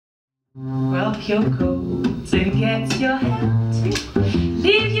Roll up your coats and get your hat.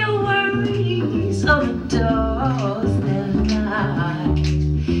 Leave your worries on the doorstep. Night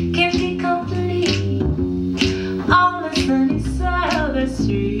can be complete on the sunny side of the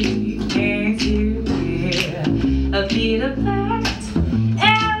street. Can't you hear a beat of that?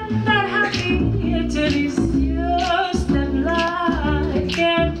 And that happy to this your step light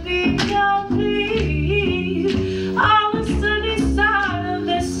can be complete on the sunny side of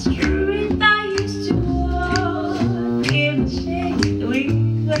the street. I used to walk in the shade with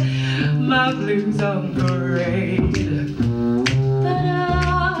my blues on parade, but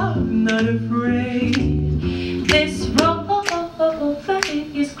I'm not afraid. This road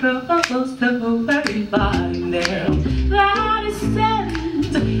is close to very fine there. That is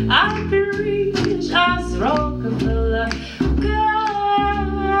sent, I reach as Rockefeller. God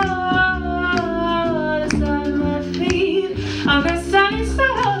is on my feet on the sunny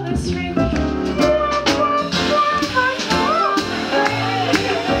side of the street.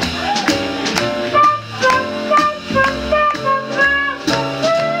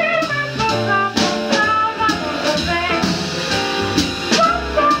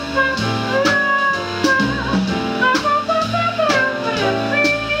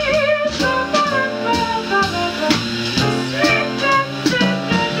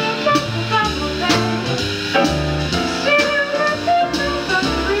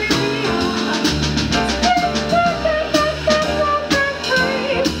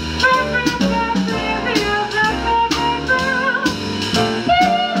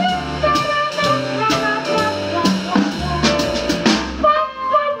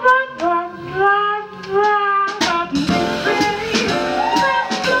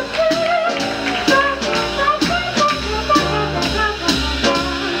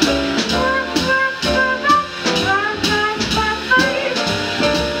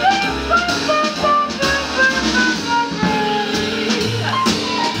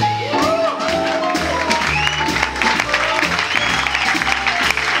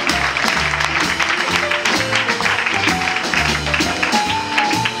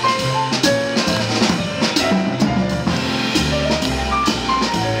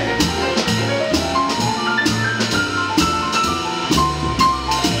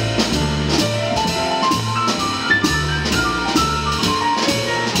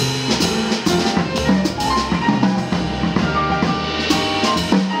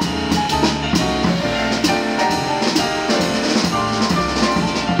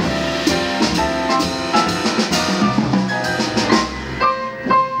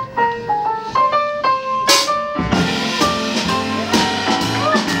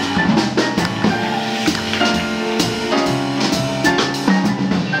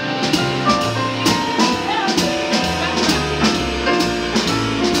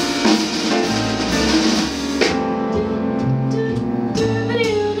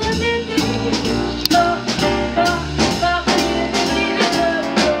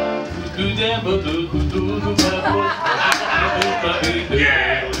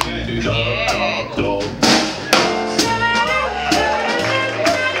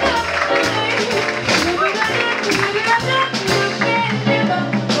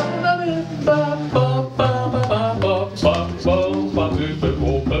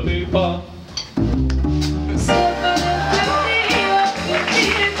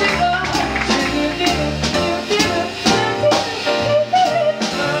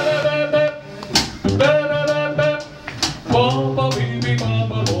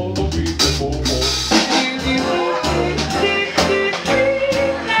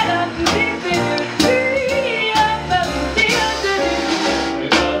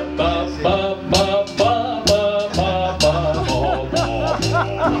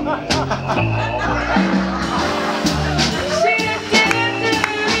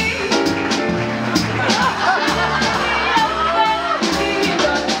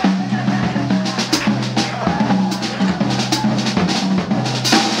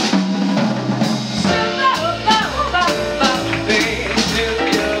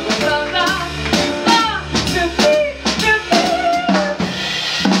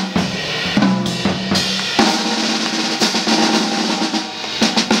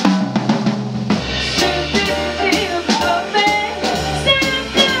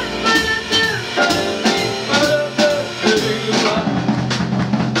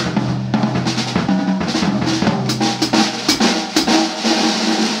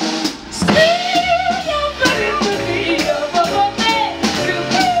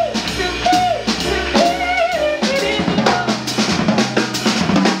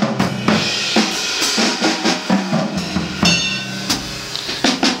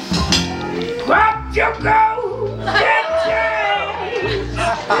 your gold and chains.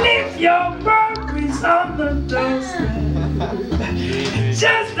 Leave your worries on the doorstep.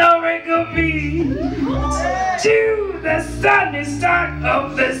 Just don't recommend to the sunny side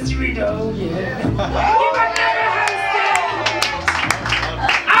of the street. Oh yeah. If I never had a cent,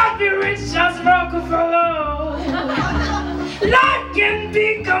 I'd be rich as Rockefeller. Life can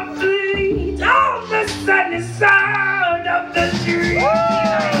be complete on the sunny side of the street.